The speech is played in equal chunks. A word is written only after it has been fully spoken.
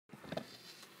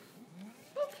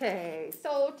Okay,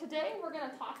 so today we're going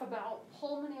to talk about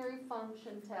pulmonary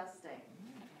function testing.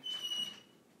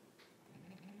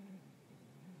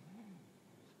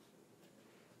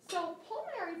 So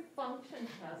pulmonary function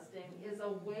testing is a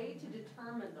way to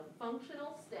determine the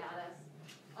functional status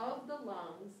of the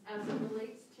lungs as it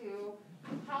relates to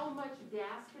how much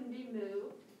gas can be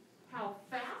moved, how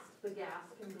fast the gas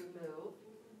can be moved,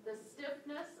 the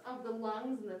stiffness of the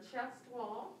lungs and the chest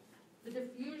wall, the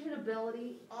diffusion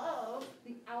ability of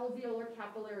the alveolar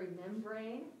capillary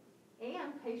membrane,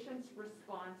 and patient's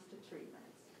response to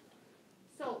treatments.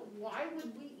 So why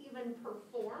would we even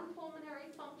perform pulmonary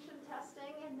function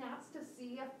testing? And that's to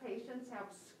see if patients have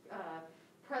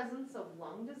presence of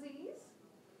lung disease.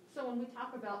 So when we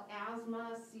talk about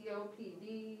asthma,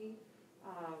 COPD,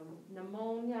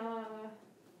 pneumonia,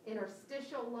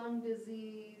 interstitial lung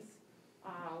disease,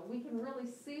 we can really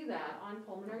see that on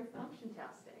pulmonary function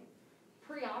testing.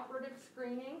 Preoperative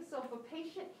screening, so if a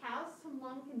patient has some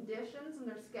lung conditions and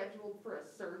they're scheduled for a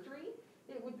surgery,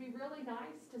 it would be really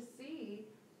nice to see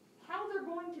how they're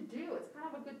going to do. It's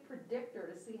kind of a good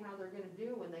predictor to see how they're going to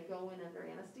do when they go in under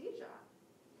anesthesia.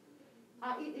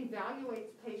 It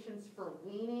evaluates patients for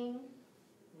weaning,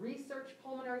 research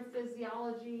pulmonary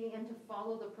physiology, and to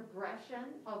follow the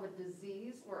progression of a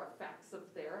disease or effects of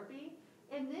therapy,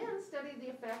 and then study the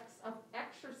effects of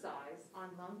exercise on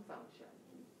lung function.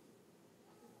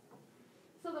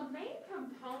 So the main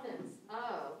components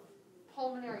of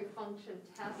pulmonary function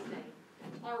testing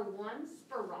are 1,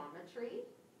 spirometry,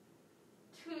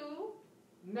 2,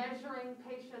 measuring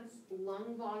patients'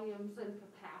 lung volumes and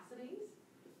capacities,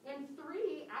 and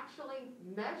 3, actually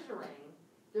measuring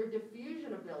their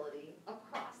diffusion ability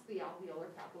across the alveolar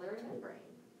capillary membrane.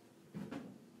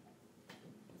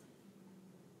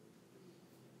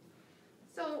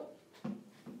 So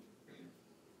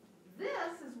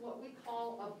this is what we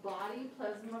call a body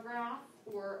plasmograph,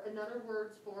 or another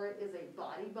words for it is a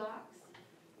body box.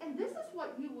 And this is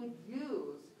what you would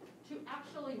use to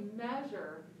actually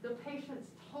measure the patient's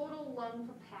total lung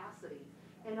capacity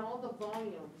and all the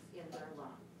volumes in their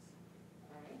lungs.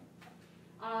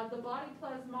 Okay? The body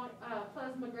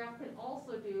plasmograph can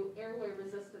also do airway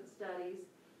resistance studies,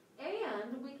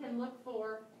 and we can look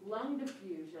for lung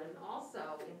diffusion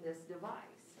also in this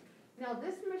device. Now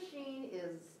this machine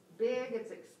is big, it's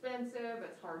expensive,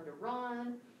 it's hard to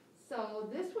run, so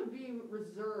this would be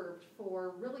reserved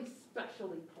for really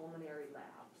specialty pulmonary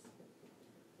labs.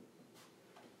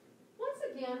 Once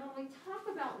again, when we talk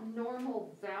about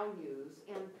normal values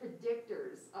and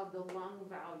predictors of the lung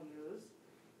values,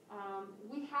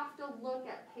 we have to look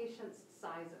at patients'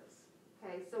 sizes.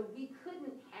 Okay, so we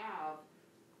couldn't have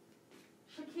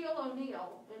Shaquille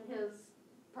O'Neal and his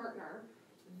partner.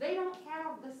 They don't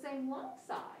have the same lung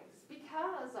size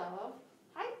because of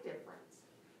height difference.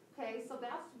 Okay, so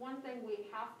that's one thing we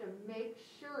have to make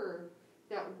sure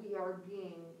that we are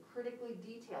being critically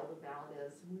detailed about,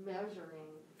 is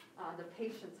measuring the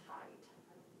patient's height.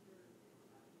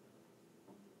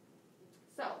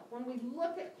 So when we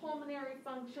look at pulmonary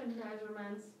function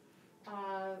measurements,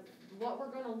 what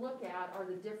we're going to look at are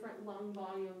the different lung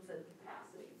volumes and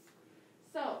capacities.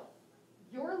 So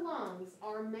your lungs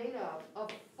are made up of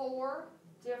 4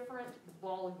 different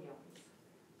volumes.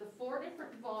 The 4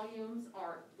 different volumes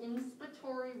are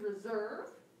inspiratory reserve,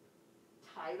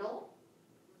 tidal,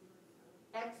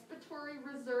 expiratory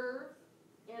reserve,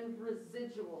 and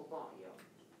residual volume.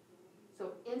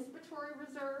 So inspiratory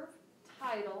reserve,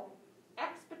 tidal,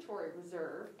 expiratory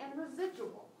reserve, and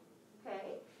residual.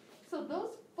 Okay? So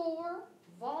those 4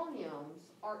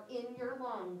 volumes are in your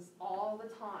lungs all the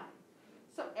time.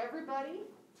 So everybody,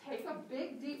 take a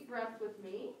big deep breath with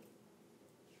me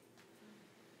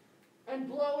and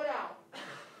blow it out.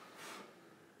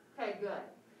 Okay, good.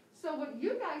 So what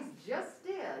you guys just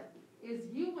did is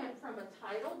you went from a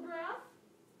tidal breath,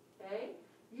 okay,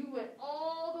 you went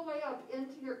all the way up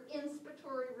into your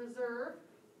inspiratory reserve,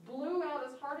 blew out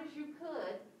as hard as you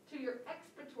could to your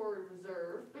expiratory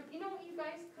reserve, but you know what you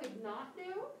guys could not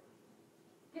do?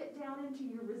 Get down into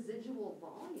your residual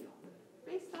volume.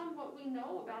 Based on what we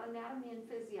know about anatomy and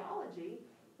physiology,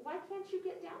 why can't you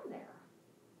get down there?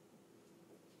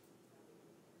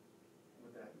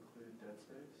 Would that include dead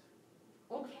space?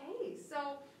 Okay,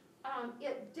 so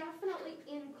it definitely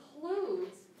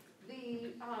includes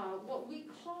the what we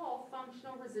call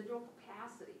functional residual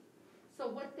capacity. So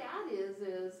what that is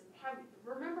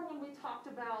remember when we talked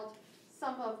about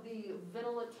some of the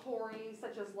ventilatory,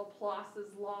 such as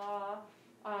Laplace's law,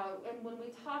 and when we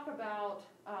talk about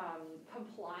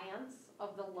compliance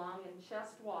of the lung and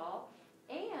chest wall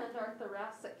and our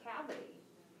thoracic cavity,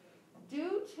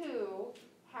 due to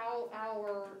how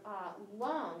our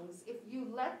lungs, if you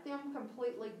let them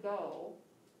completely go,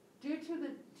 due to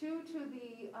the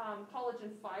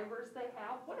collagen fibers they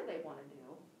have, what do they want to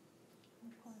do?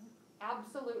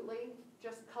 Absolutely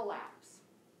just collapse.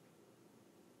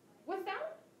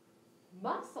 Without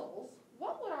muscles,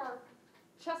 what would our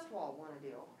chest wall want to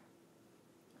do?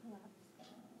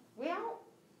 Well,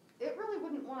 it really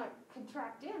wouldn't want to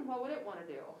contract in. What would it want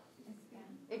to do?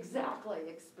 Expand. Exactly,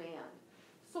 expand.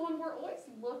 So when we're always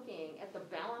looking at the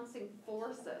balancing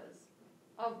forces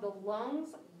of the lungs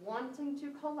wanting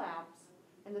to collapse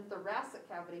and the thoracic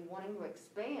cavity wanting to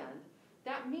expand,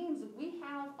 that means we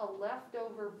have a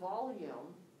leftover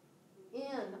volume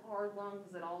in our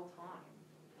lungs at all times.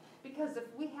 Because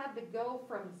if we had to go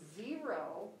from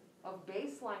 0 of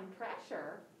baseline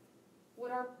pressure,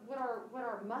 would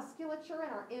our musculature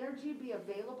and our energy be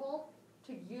available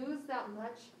to use that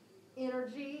much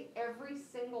energy every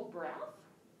single breath?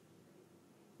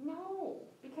 No,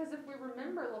 because if we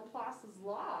remember Laplace's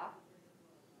law,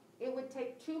 it would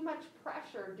take too much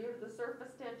pressure due to the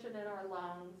surface tension in our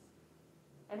lungs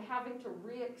and having to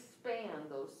re-expand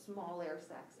those small air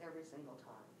sacs every single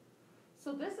time.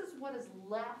 So this is what is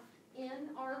left in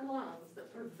our lungs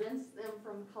that prevents them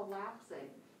from collapsing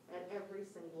at every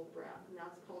single breath, and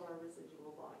that's called our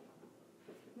residual volume.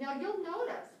 Now you'll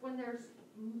notice when there's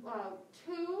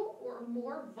 2 or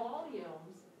more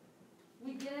volumes,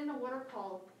 we get into what are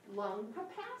called lung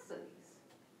capacities.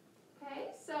 Okay,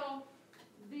 so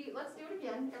let's do it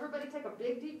again. Everybody take a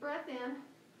big deep breath in.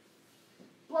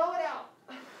 Blow it out.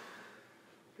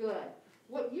 Good.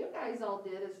 What you guys all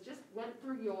did is just went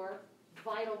through your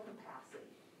vital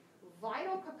capacity.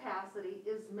 Vital capacity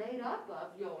is made up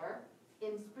of your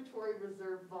inspiratory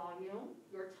reserve volume,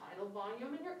 your tidal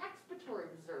volume, and your expiratory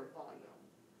reserve volume.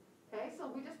 Okay, so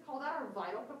we just call that our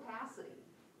vital capacity.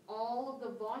 All of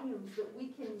the volumes that we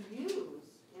can use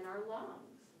in our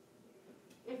lungs.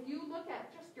 If you look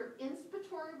at just your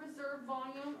inspiratory reserve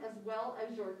volume as well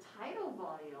as your tidal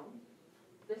volume,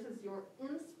 this is your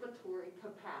inspiratory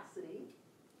capacity,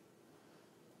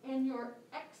 and your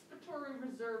expiratory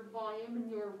reserve volume and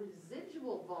your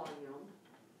residual volume,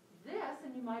 this,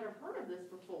 and you might have heard of this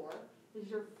before, is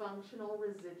your functional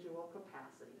residual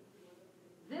capacity.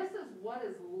 This is what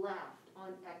is left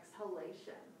on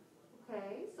exhalation.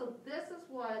 Okay, so this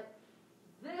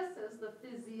is the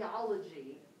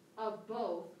physiology of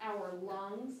both our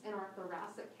lungs and our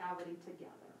thoracic cavity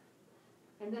together.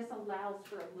 And this allows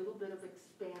for a little bit of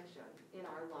expansion in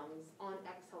our lungs on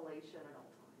exhalation at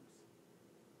all times.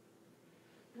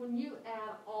 When you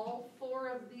add all 4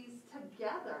 of these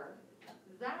together,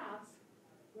 that's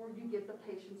where you get the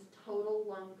patient's total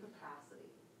lung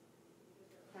capacity.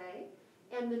 Okay?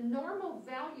 And the normal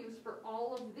values for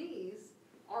all of these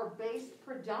are based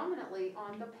predominantly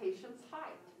on the patient's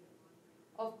height.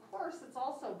 Of course, it's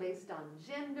also based on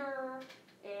gender,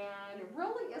 and it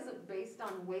really isn't based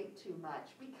on weight too much,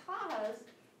 because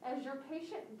as your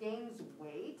patient gains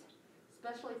weight,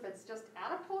 especially if it's just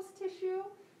adipose tissue,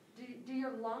 do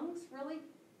your lungs really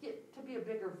get to be a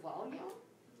bigger volume?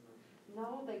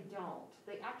 No, they don't.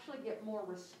 They actually get more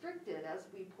restricted as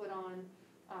we put on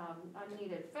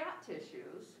unneeded fat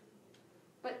tissues,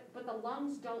 but the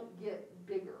lungs don't get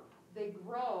bigger. They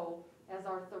grow as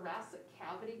our thoracic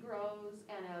cavity grows,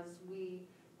 and as we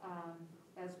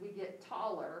get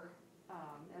taller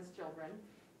as children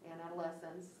and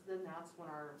adolescents, then that's when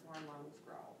our lungs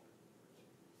grow.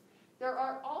 There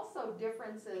are also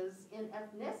differences in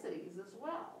ethnicities as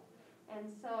well,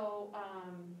 and so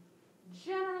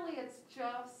generally it's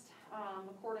just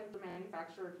according to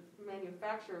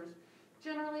manufacturers,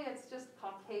 generally it's just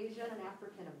Caucasian and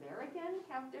African American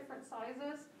have different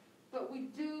sizes. But we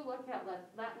do look at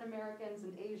Latin Americans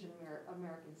and Asian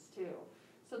Americans too.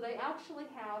 So they actually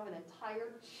have an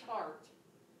entire chart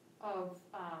of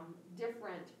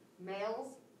different males,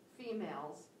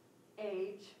 females,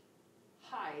 age,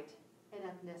 height, and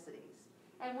ethnicities.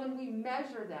 And when we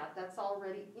measure that, that's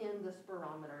already in the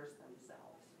spirometers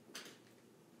themselves.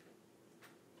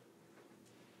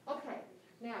 Okay,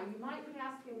 now you might be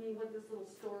asking me what this little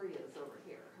story is over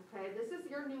here. Okay, this is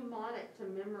your mnemonic to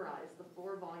memorize the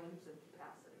 4 volumes and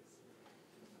capacities.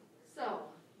 So,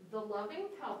 the loving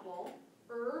couple,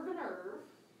 Irv and Irv,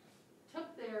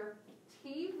 took their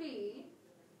TV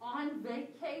on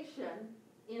vacation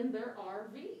in their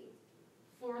RV.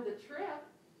 For the trip,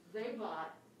 they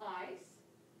bought ice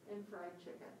and fried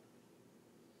chicken.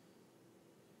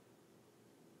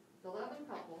 The loving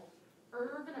couple,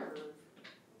 Irv and Irv,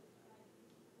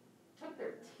 took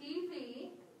their TV,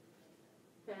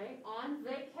 okay, on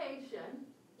vacation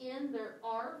in their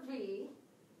RV.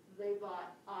 They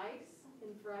bought ice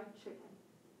and fried chicken.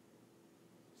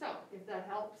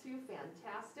 helps you,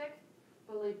 fantastic.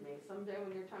 Believe me, someday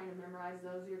when you're trying to memorize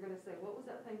those, you're going to say, what was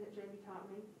that thing that Jamie taught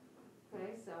me?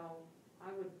 Okay, so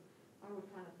I would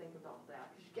kind of think about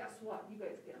that. Because guess what? You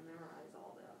guys get to memorize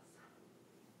all this.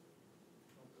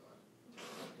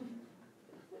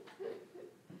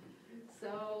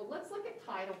 So let's look at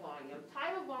tidal volume.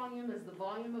 Tidal volume is the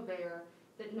volume of air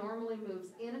that normally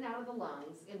moves in and out of the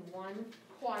lungs in one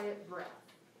quiet breath.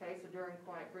 Okay, so during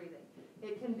quiet breathing.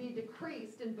 It can be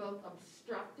decreased in both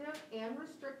obstructive and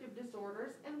restrictive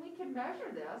disorders, and we can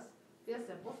measure this via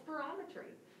simple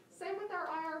spirometry. Same with our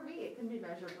IRV, it can be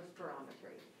measured with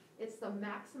spirometry. It's the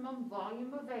maximum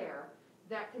volume of air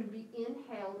that can be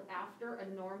inhaled after a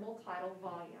normal tidal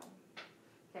volume.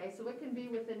 Okay, so it can be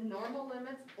within normal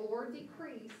limits or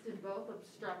decreased in both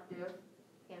obstructive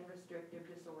and restrictive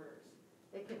disorders.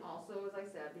 It can also, as I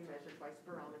said, be measured by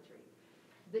spirometry.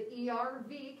 The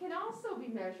ERV can also be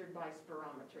measured by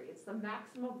spirometry. It's the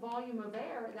maximum volume of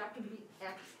air that can be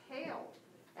exhaled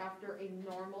after a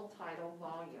normal tidal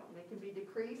volume. It can be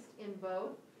decreased in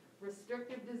both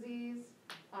restrictive disease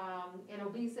and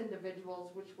obese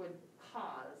individuals, which would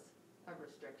cause a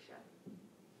restriction.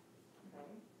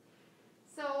 Okay?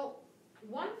 So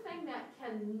one thing that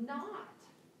cannot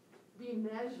be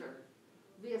measured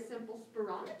via simple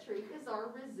spirometry is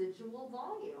our residual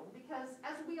volume, because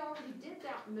as we already did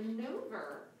that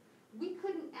maneuver, we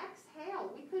couldn't exhale,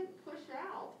 we couldn't push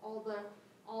out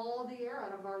all the air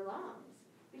out of our lungs.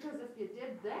 Because if you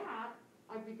did that,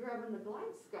 I'd be grabbing the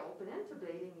glide scope and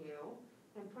intubating you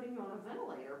and putting you on a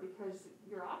ventilator because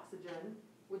your oxygen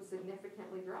would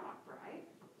significantly drop, right?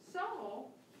 So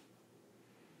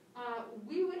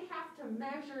we would have to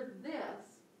measure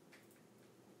this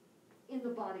in the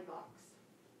body box.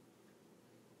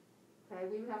 Okay,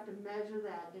 we would have to measure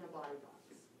that in a body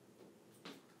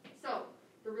box. So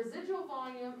the residual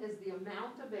volume is the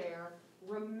amount of air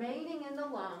remaining in the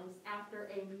lungs after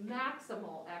a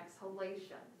maximal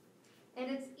exhalation. And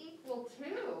it's equal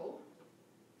to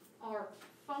our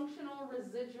functional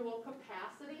residual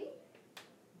capacity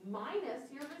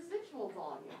minus your residual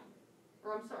volume.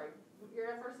 Or I'm sorry, your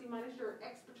FRC minus your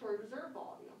expiratory reserve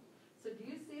volume. So do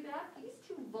you see that? These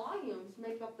two volumes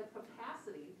make up the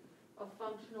capacity of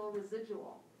functional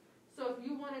residual. So if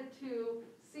you wanted to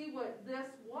see what this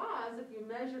was, if you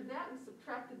measured that and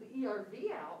subtracted the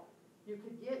ERV out, you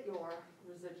could get your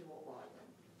residual volume.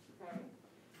 Okay?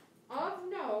 Of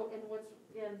note, and what's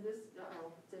in this,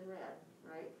 it's in red,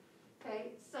 right?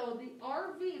 Okay, so the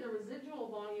RV, the residual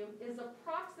volume, is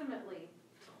approximately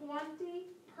 20%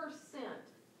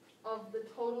 of the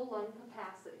total lung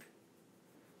capacity.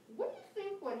 What do you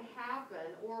think would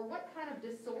happen, or what kind of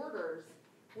disorders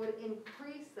would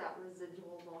increase that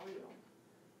residual volume?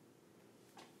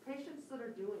 Patients that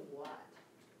are doing what?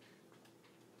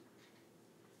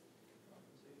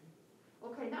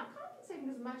 Okay, not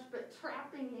compensating as much, but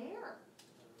trapping air.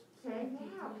 Okay,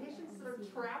 yeah, patients that are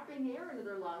trapping air into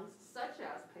their lungs, such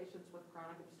as patients with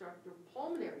chronic obstructive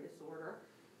pulmonary disorder,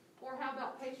 or how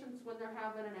about patients when they're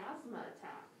having an asthma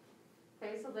attack?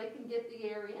 Okay, so they can get the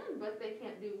air in, but they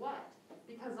can't do what?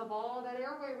 Because of all that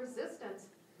airway resistance,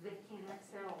 they can't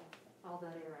exhale all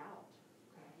that air out.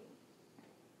 Okay?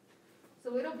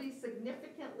 So it'll be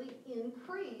significantly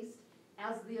increased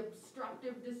as the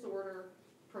obstructive disorder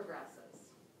progresses.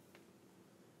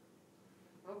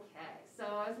 Okay,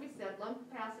 so as we said, lung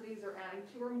capacities are adding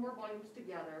two or more volumes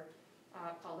together,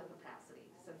 called a capacity.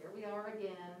 So here we are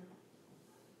again.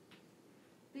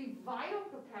 The vital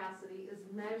capacity is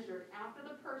measured after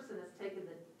the person has taken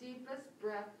the deepest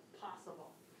breath possible.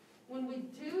 When we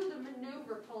do the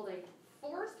maneuver called a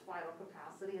forced vital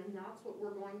capacity, and that's what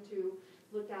we're going to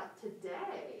look at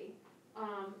today,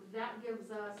 that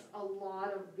gives us a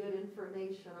lot of good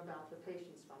information about the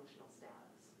patient's functional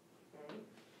status. Okay?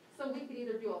 So we can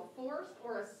either do a forced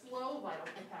or a slow vital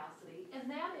capacity, and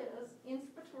that is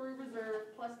inspiratory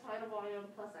reserve plus tidal volume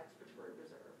plus expiratory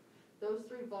reserve. Those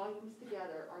three volumes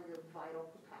together are your vital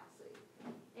capacity.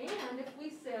 And if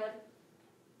we said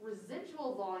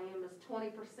residual volume is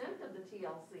 20% of the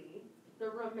TLC, the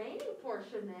remaining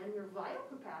portion then, your vital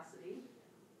capacity,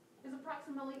 is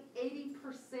approximately 80%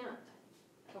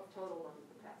 of total lung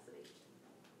capacity.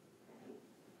 Okay.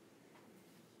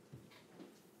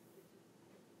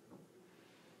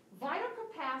 Vital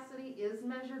capacity is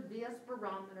measured via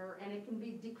spirometer, and it can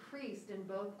be decreased in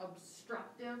both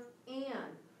obstructive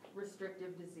and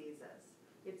restrictive diseases.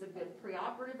 It's a good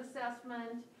preoperative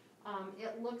assessment.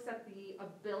 It looks at the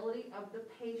ability of the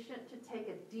patient to take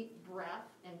a deep breath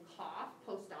and cough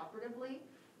postoperatively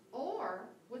or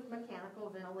with mechanical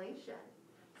ventilation.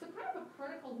 So kind of a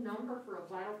critical number for a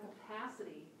vital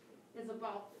capacity is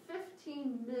about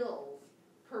 15 mils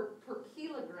per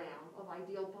kilogram of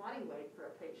ideal body weight for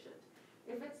a patient.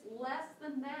 If it's less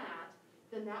than that,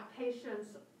 then that patient's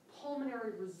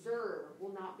pulmonary reserve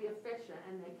will not be efficient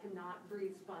and they cannot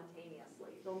breathe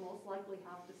spontaneously. They'll most likely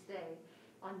have to stay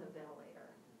on the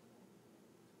ventilator.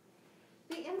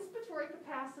 The inspiratory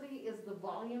capacity is the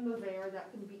volume of air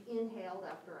that can be inhaled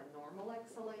after a normal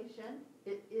exhalation.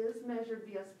 It is measured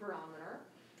via spirometer.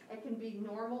 It can be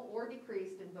normal or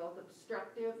decreased in both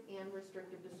obstructive and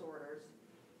restrictive disorders.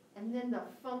 And then the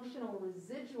functional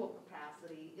residual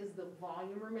capacity is the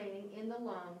volume remaining in the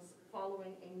lungs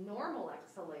following a normal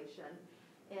exhalation,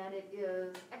 and it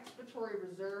is expiratory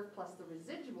reserve plus the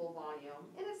residual volume,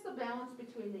 and it's the balance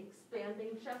between the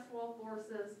expanding chest wall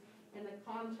forces and the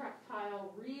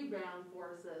contractile rebound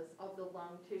forces of the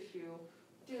lung tissue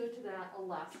due to that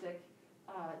elastic,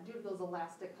 due to those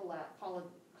elastic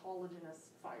collagenous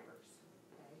fibers.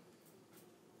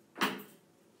 Okay.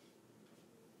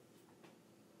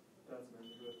 That's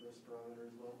measured with the spirometer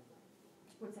as well.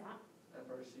 What's that?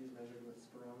 FRC is measured with the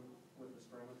spirometer.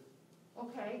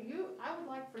 Okay, I would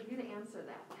like for you to answer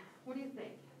that. What do you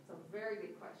think? It's a very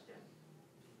good question.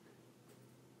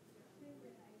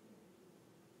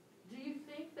 Do you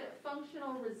think that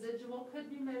functional residual could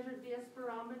be measured via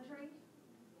spirometry?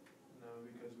 No,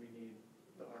 because we need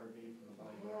the RV from the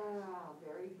body. Yeah,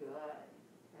 very good.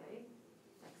 Okay,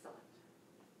 excellent.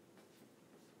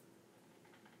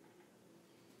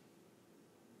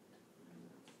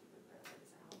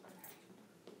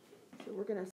 So we're going to